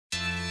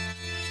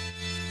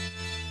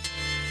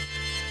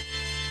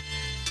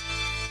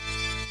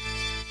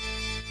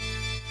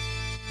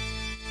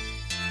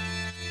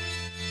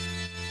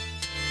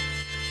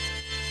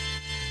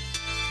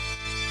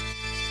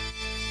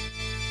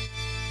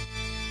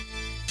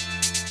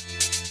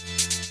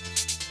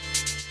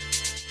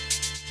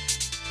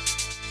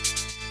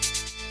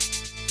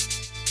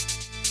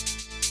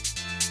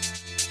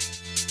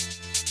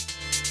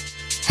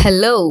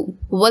Hello,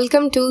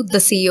 welcome to the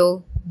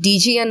CEO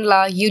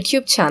dgla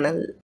YouTube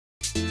channel.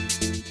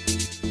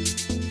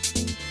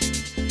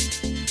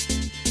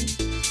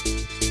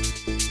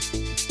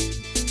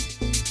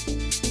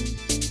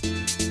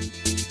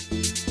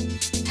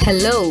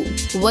 Hello,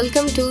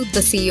 welcome to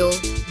the CEO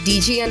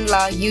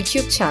dgla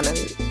YouTube channel.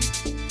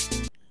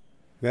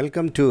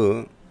 Welcome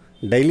to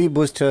Daily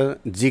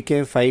Booster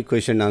GK 5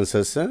 question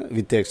answers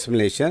with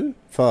explanation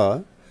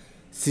for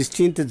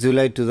 16th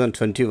July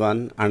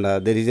 2021 and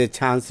there is a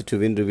chance to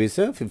win rupees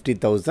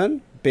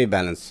 50,000 pay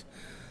balance.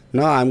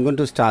 Now I am going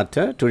to start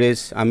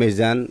today's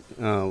Amazon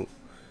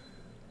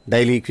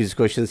daily quiz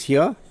questions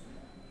here.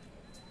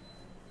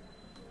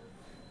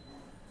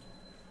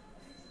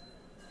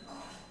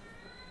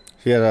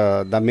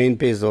 Here the main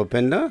page is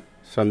open.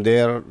 From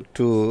there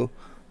to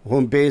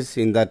home page,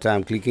 in that I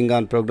am clicking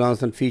on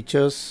programs and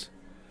features.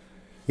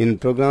 In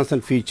programs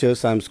and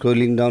features I am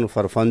scrolling down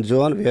for fun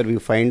zone where we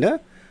find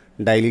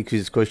daily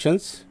quiz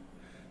questions.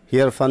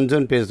 Here fun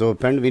zone page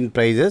opened, win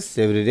prizes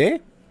every day,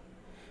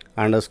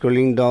 and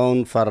scrolling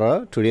down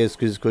for today's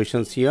quiz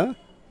questions here.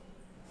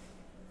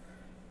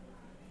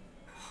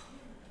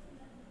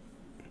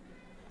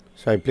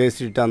 So I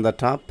placed it on the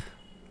top.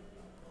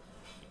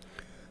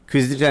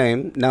 Quiz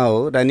time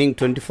now running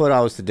 24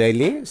 hours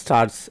daily,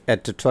 starts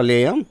at 12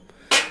 a.m.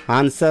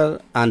 Answer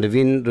and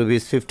win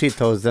rupees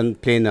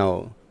 50,000. Play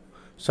now.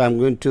 So I am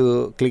going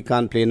to click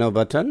on play now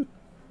button.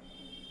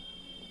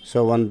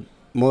 So one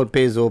more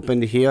page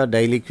opened here,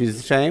 daily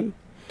quiz time.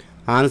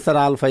 Answer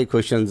all 5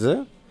 questions.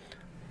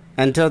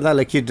 Enter the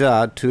lucky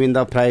draw to win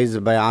the prize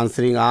by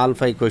answering all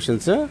 5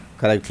 questions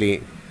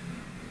correctly.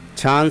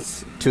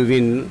 Chance to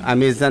win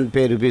Amazon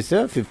pay rupees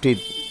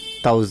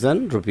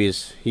 50,000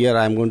 rupees. Here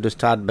I am going to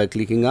start by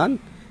clicking on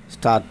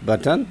start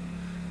button.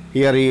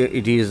 Here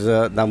it is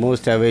the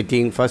most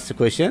awaiting first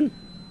question.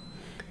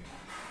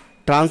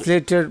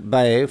 Translated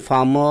by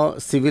former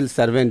civil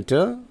servant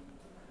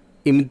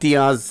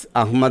Imitiaz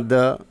Ahmad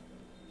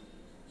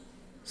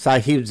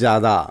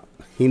Sahibzada.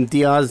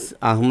 Imitiaz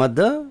Ahmad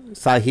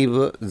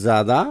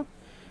Sahibzada.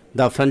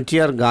 The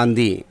Frontier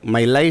Gandhi,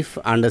 My Life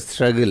and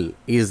Struggle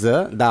is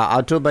the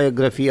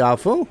autobiography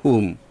of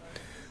whom?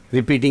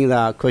 Repeating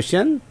the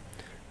question.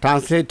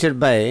 Translated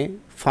by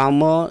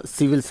former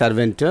civil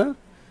servant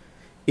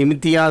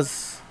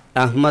Imitiaz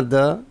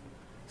Ahmad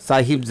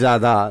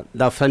Sahibzada.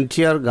 The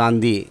Frontier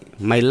Gandhi,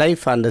 My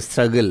Life and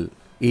Struggle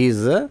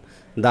is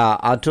the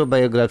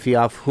autobiography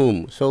of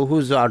whom? So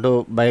whose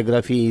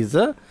autobiography is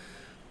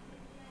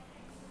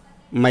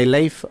My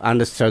Life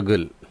and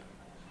Struggle?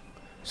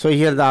 So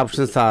here the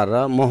options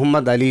are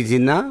Muhammad Ali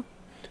Jinnah,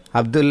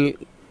 Abdul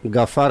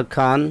Ghaffar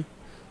Khan,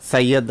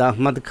 Syed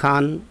Ahmad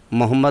Khan,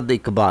 Muhammad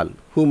Iqbal.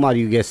 Whom are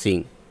you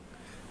guessing?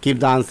 Keep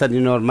the answer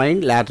in your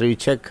mind. Later you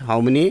check how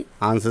many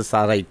answers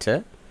are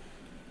right.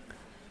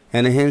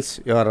 Enhance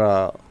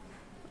your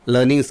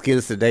learning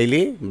skills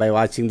daily by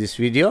watching this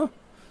video.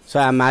 So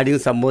I am adding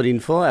some more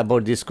info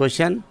about this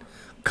question.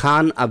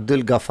 Khan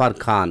Abdul Ghaffar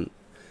Khan,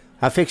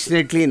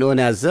 affectionately known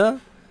as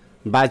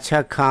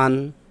Bacha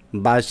Khan,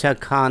 Basha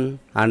Khan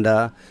and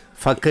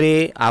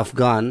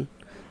Fakr-e-Afghan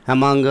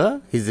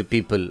among his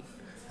people.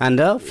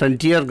 And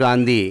Frontier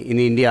Gandhi in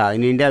India.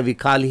 In India we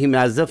call him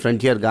as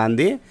Frontier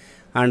Gandhi,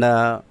 and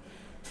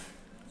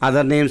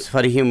other names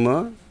for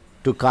him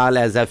to call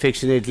as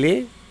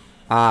affectionately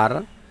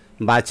are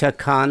Bacha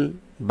Khan,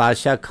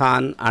 Basha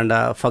Khan and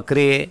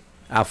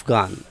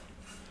Fakr-e-Afghan.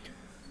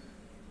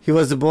 He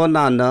was born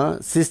on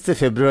 6th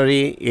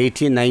February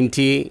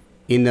 1890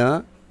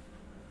 in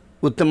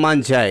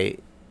Uttamanchai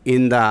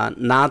in the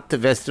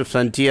northwest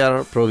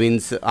frontier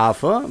province of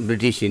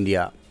British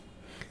India.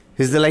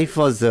 His life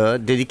was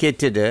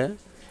dedicated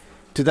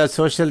to the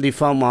social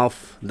reform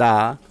of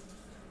the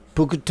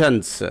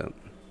Puritans.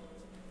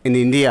 In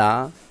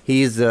India,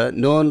 he is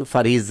known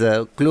for his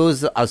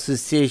close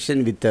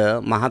association with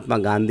Mahatma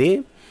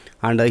Gandhi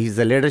and his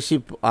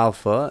leadership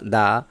of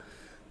the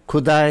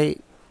Khudai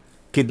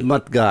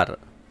Khidmatgar,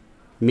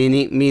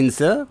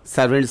 means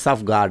servants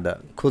of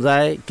God.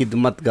 Khudai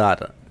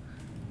Khidmatgar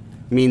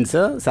means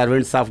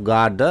servants of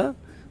God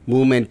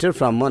movement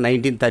from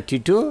 1930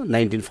 to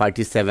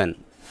 1947.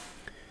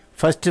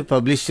 First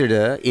published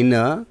in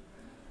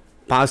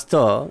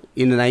Pastor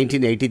in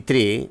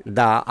 1983,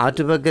 the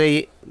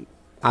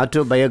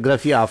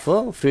autobiography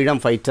of freedom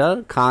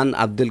fighter Khan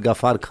Abdul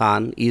Ghaffar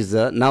Khan is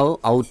now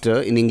out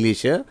in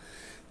English,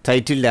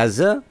 titled as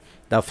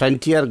The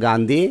Frontier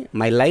Gandhi,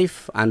 My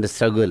Life and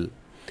Struggle.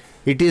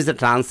 It is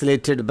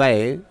translated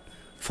by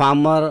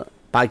former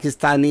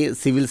Pakistani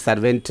civil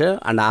servant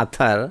and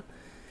author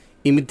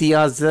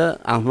Imitiaz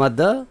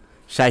Ahmad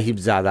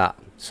Sahibzada.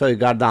 So you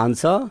got the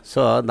answer.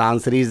 So the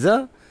answer is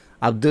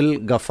Abdul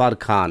Ghaffar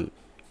Khan.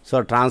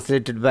 So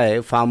translated by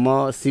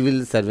former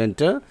civil servant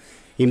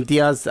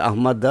Imitiaz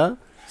Ahmad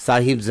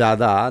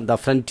Sahibzada, The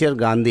Frontier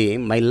Gandhi,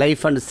 My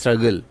Life and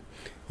Struggle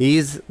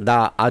is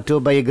the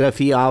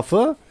autobiography of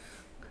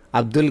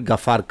Abdul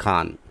Ghaffar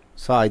Khan.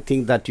 So I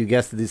think that you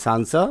guessed this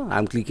answer. I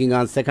am clicking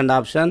on second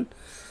option,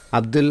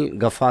 Abdul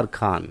Ghaffar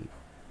Khan.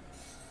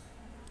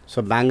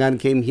 So bang on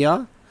came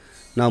here.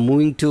 Now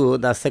moving to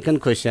the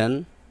second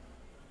question.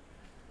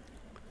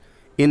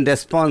 In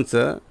response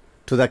to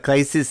the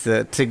crisis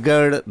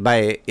triggered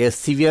by a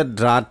severe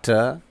drought,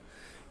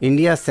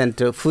 India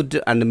sent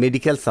food and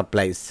medical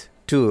supplies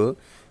to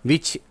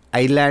which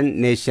island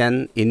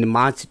nation in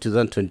March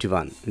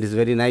 2021? It is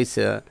very nice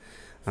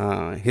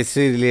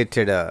history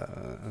related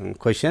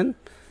question.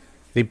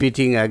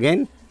 Repeating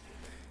again.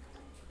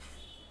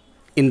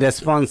 In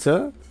response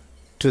to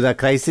the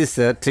crisis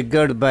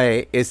triggered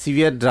by a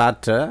severe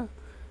drought,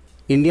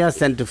 India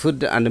sent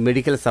food and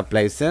medical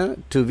supplies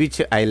to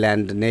which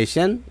island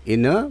nation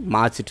in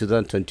March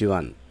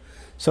 2021?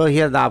 So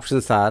here the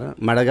options are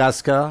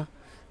Madagascar,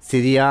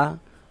 Syria,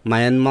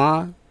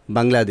 Myanmar,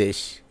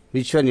 Bangladesh.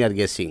 Which one you are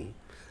guessing?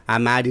 I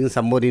am adding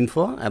some more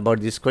info about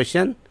this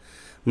question.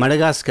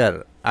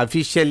 Madagascar,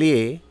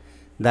 officially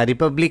the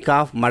Republic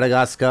of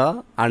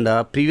Madagascar and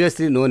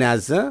previously known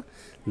as the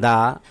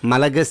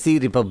Malagasy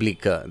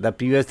Republic. The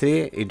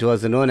previously it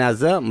was known as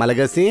the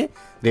Malagasy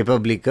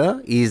Republic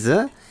is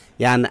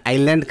an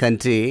island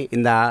country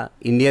in the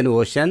Indian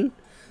Ocean,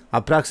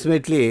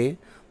 approximately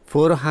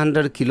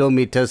 400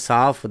 kilometers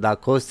off the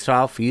coast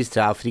of East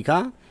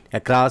Africa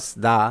across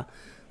the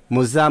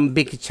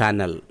Mozambique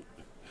Channel.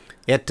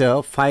 At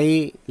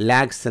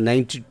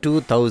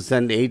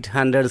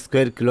 5,92,800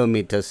 square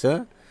kilometers,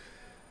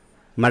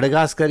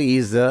 Madagascar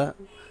is the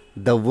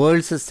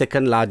world's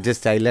second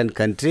largest island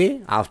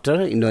country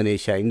after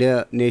Indonesia.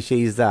 Indonesia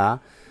is the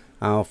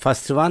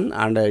first one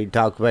and it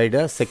occupied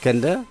the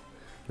second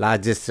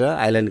largest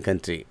island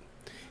country.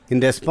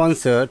 In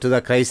response to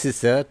the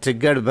crisis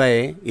triggered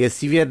by a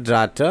severe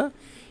drought,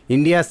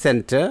 India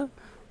sent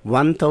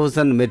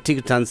 1,000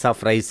 metric tons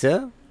of rice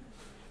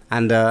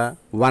and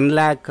 1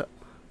 lakh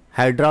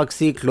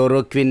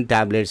hydroxychloroquine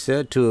tablets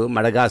to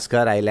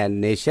Madagascar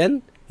island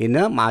nation in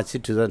March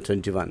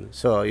 2021.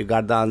 So you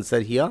got the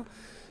answer here.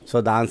 So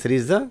the answer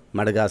is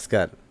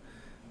Madagascar.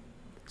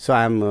 So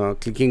I am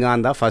clicking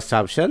on the first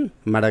option,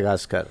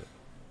 Madagascar.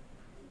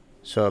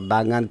 So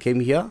bang on came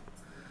here.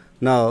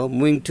 Now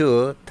moving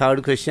to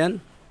third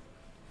question.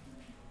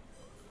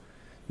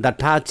 The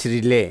torch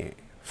relay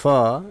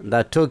for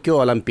the Tokyo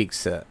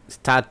Olympics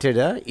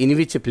started in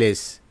which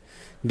place?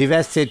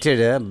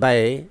 Devastated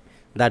by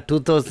the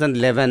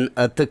 2011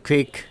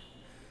 earthquake,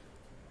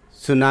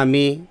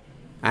 tsunami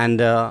and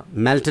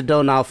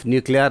meltdown of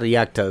nuclear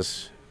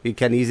reactors. You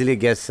can easily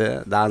guess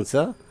the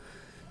answer.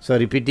 So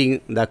repeating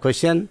the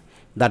question,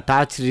 the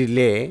torch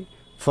relay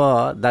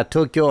for the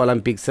Tokyo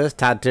Olympics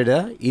started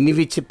in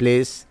which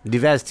place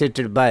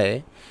devastated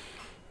by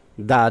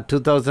the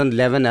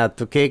 2011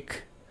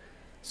 earthquake,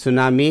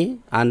 tsunami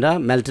and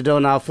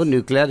meltdown of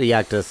nuclear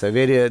reactors,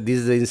 where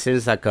these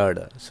incidents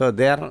occurred. So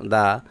there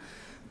the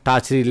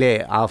torch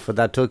relay of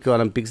the Tokyo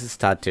Olympics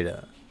started.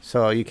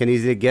 So you can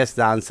easily guess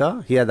the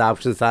answer. Here the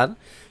options are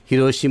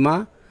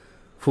Hiroshima,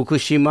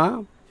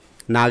 Fukushima,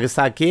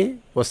 Nagasaki,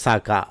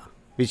 Osaka.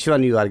 Which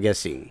one you are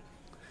guessing?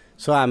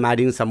 So I am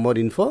adding some more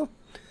info.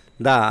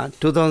 The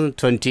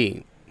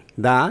 2020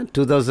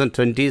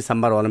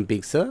 Summer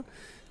Olympics,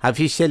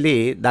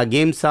 officially the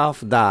games of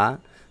the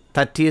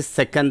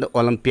 32nd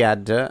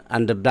Olympiad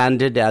and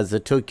branded as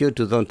Tokyo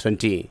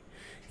 2020,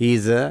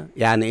 is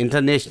an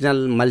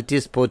international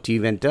multi-sport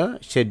event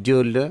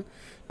scheduled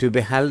to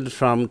be held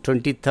from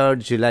 23rd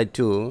July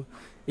to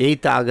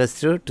 8th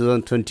August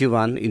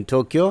 2021 in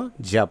Tokyo,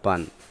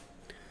 Japan.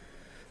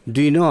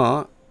 Do you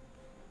know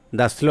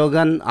the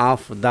slogan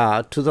of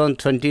the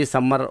 2020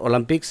 Summer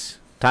Olympics?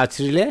 Torch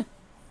relay.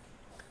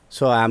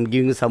 So I am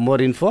giving some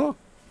more info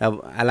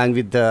along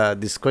with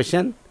this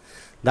question.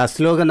 The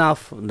slogan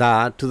of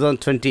the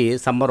 2020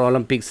 Summer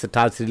Olympics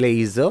torch relay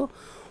is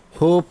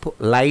Hope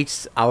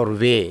lights our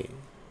way.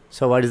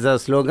 So what is the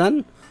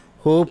slogan?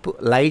 Hope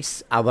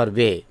lights our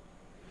way.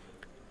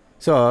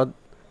 So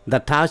the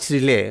torch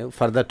relay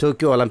for the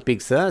Tokyo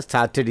Olympics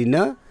started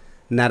in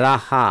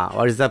Naraha.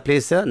 What is the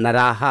place?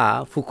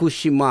 Naraha,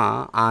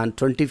 Fukushima on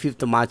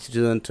 25th March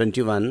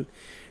 2021,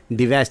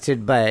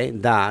 devastated by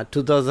the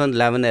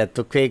 2011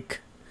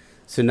 earthquake,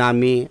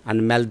 tsunami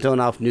and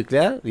meltdown of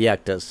nuclear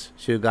reactors.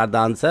 So you got the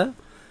answer.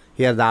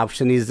 Here the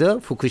option is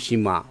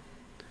Fukushima.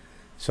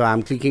 So I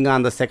am clicking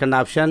on the second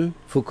option,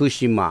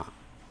 Fukushima.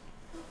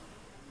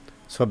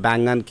 So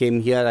bang on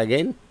came here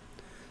again.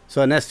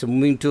 So next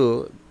moving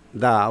to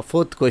the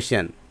fourth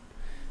question.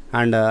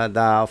 And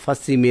the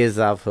first image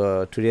of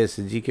today's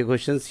GK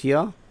questions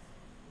here.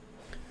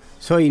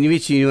 So in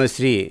which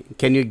university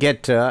can you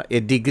get a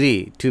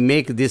degree to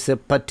make this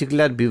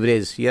particular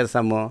beverage? Here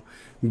some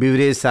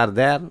beverages are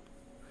there.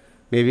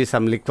 Maybe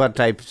some liquor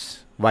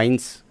types,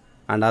 wines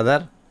and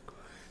other.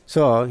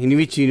 So in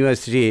which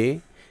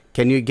university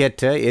can you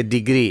get a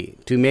degree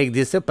to make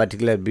this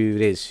particular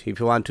beverage? If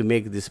you want to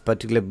make this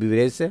particular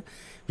beverage,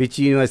 which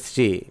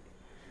university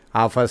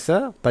offers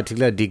a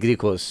particular degree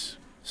course?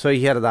 So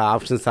here the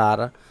options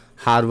are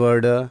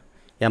Harvard,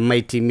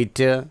 MIT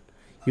MIT,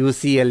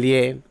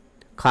 UCLA,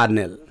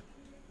 Cornell.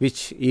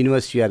 Which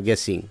university you are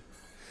guessing?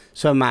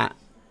 So I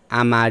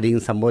am adding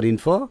some more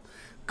info.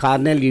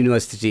 Cornell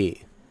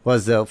University.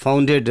 was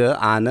founded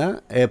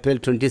on April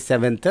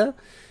 27th,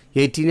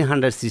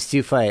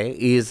 1865,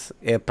 is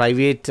a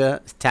private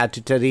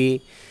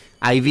statutory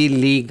Ivy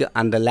League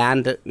and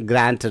land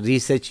grant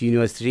research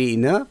university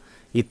in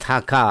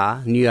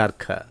Ithaca, New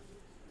York.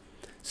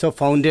 So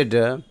founded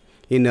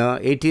in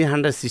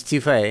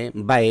 1865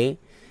 by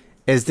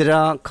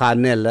Ezra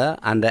Cornell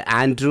and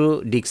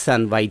Andrew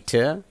Dixon White,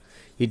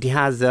 it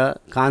has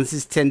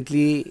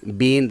consistently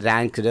been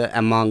ranked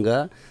among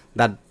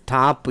the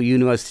top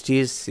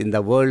universities in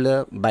the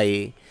world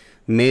by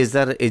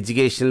major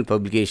educational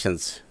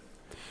publications.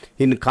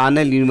 In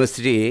Cornell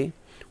University,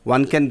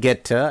 one can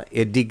get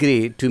a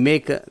degree to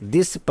make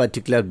this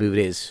particular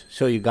beverage.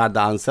 So you got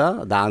the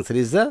answer. The answer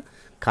is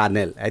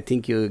Cornell. I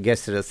think you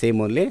guessed the same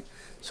only.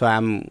 So I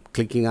am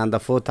clicking on the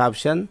fourth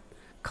option,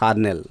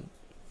 Cornell.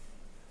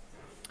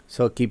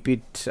 So keep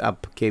it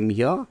up came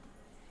here.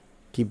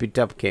 Keep it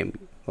up came.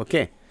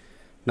 Okay.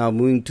 Now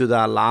moving to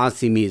the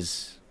last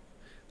image.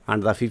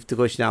 And the fifth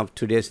question of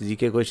today's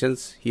GK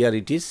questions. Here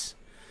it is.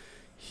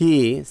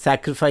 He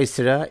sacrificed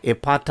a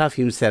part of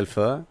himself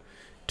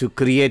to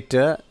create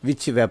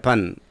which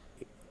weapon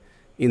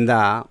in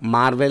the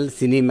Marvel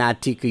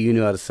Cinematic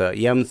Universe,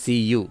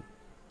 MCU?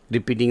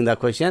 Repeating the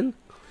question.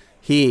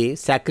 He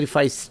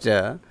sacrificed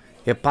a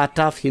part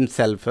of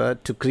himself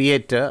to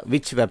create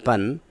which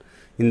weapon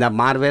in the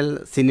Marvel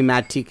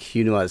Cinematic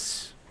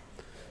Universe?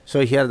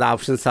 So here the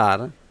options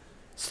are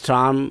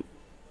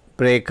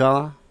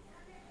Stormbreaker,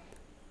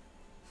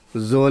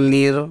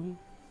 Zolnir,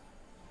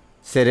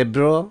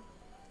 Cerebro,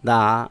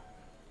 the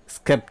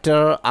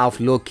Scepter of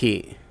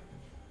Loki.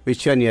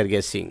 Which one you are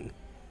guessing?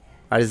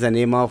 What is the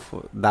name of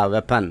the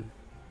weapon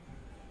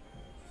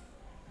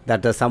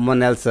that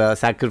someone else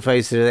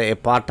sacrificed a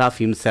part of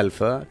himself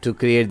to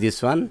create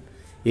this one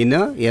in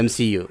a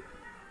MCU?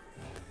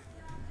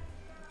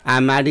 I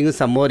am adding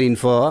some more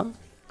info.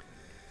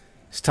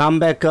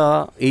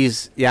 Stormbreaker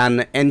is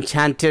an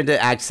enchanted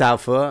axe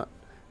of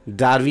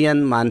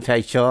Darwinian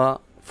manufacture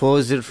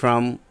forged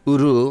from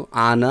Uru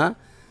on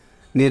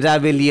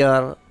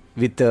Niravelier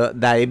with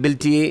the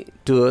ability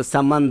to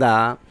summon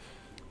the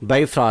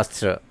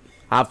Bifrost.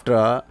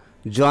 After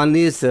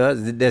Johnny's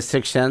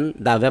destruction,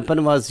 the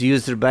weapon was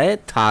used by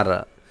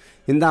Thor.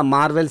 In the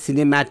Marvel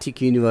Cinematic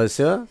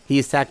Universe,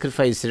 he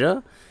sacrificed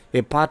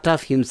a part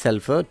of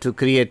himself to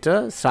create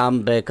a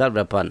Stormbreaker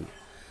weapon.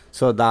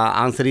 So the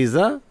answer is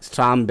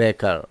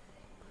Stormbreaker.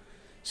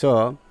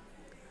 So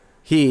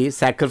he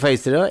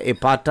sacrificed a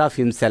part of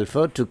himself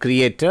to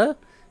create a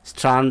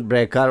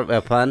Stormbreaker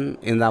weapon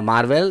in the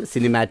Marvel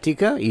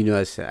Cinematic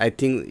Universe. I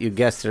think you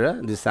guessed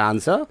this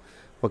answer.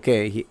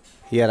 Okay,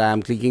 here I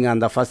am clicking on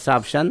the first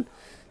option,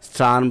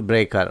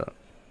 Stormbreaker.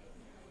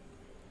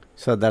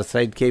 So that's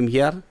right, came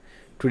here.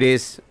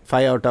 Today's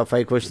 5 out of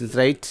 5 questions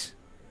right.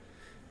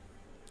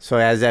 So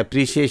as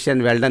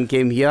appreciation, well done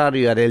came here.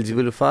 You are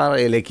eligible for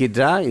a lucky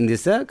draw in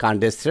this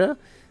contest.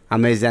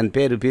 Amazon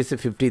Pay rupees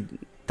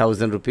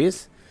 50,000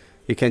 rupees.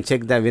 You can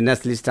check the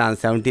winners list on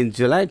 17th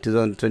July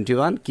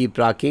 2021. Keep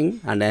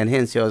rocking and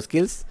enhance your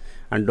skills.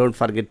 And don't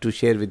forget to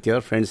share with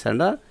your friends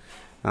and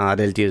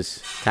relatives.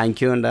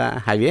 Thank you and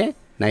have a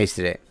nice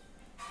day.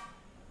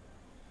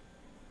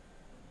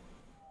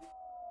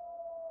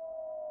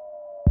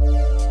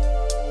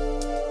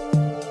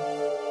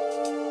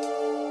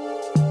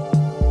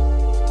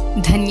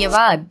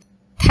 Dhanyavad.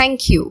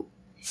 Thank you.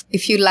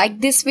 If you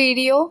like this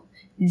video,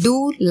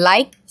 do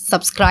like,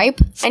 subscribe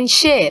and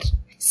share.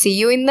 See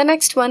you in the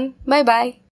next one. Bye bye.